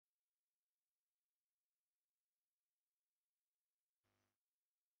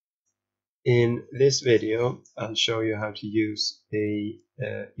In this video, I'll show you how to use a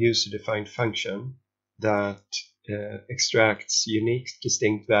user-defined function that extracts unique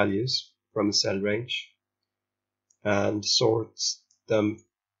distinct values from a cell range and sorts them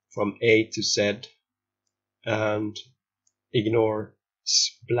from A to Z and ignores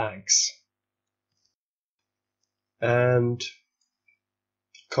blanks. And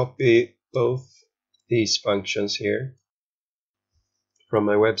copy both these functions here from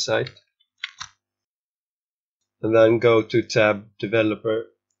my website, and then go to tab Developer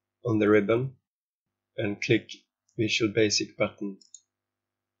on the ribbon and click Visual Basic button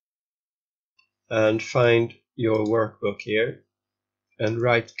and find your workbook here and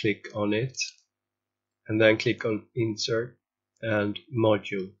right click on it and then click on Insert and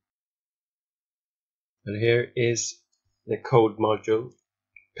Module, and here is the code module.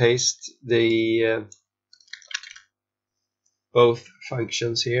 Paste the both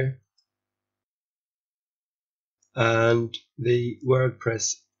functions here, and the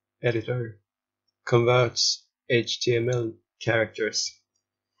WordPress editor converts HTML characters.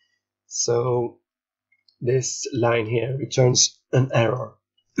 So this line here returns an error.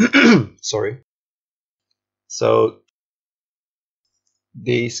 Sorry. So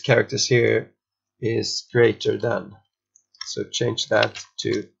these characters here is greater than. So change that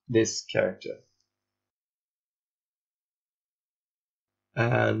to this character.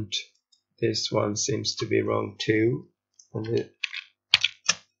 And this one seems to be wrong too.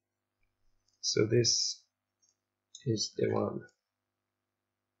 So this is the one.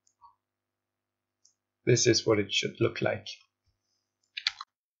 This is what it should look like.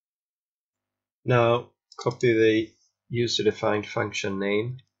 Now copy the user-defined function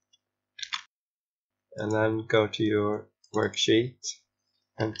name and then go to your worksheet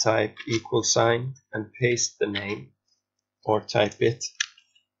and type $, and paste the name, or type it,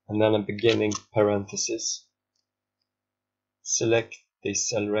 and then a beginning parenthesis. Select the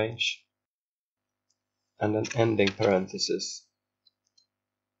cell range and an ending parenthesis,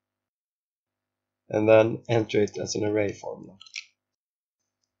 and then enter it as an array formula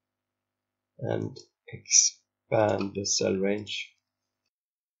and expand the cell range,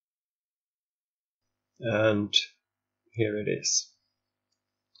 and here it is.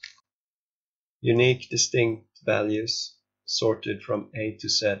 Unique distinct values sorted from A to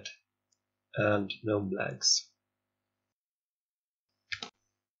Z and no blanks.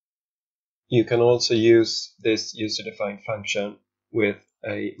 You can also use this user-defined function with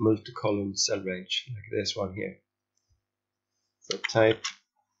a multi-column cell range like this one here. So type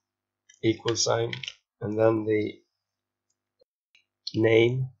 $, and then the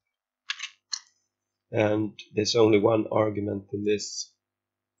name, and there's only one argument in this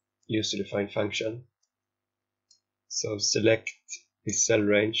user-defined function. So select the cell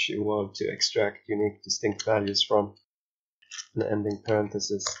range you want to extract unique distinct values from, an ending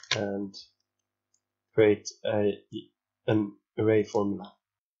parenthesis, and create an array formula.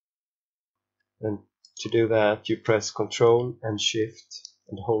 And to do that, you press Ctrl and Shift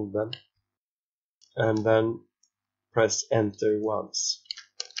and hold them, and then press Enter once.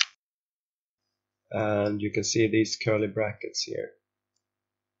 And you can see these curly brackets here.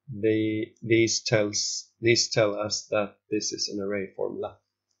 These tell us that this is an array formula.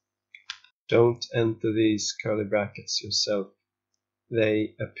 Don't enter these curly brackets yourself.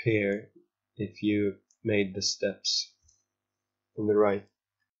 They appear if you made the steps in the right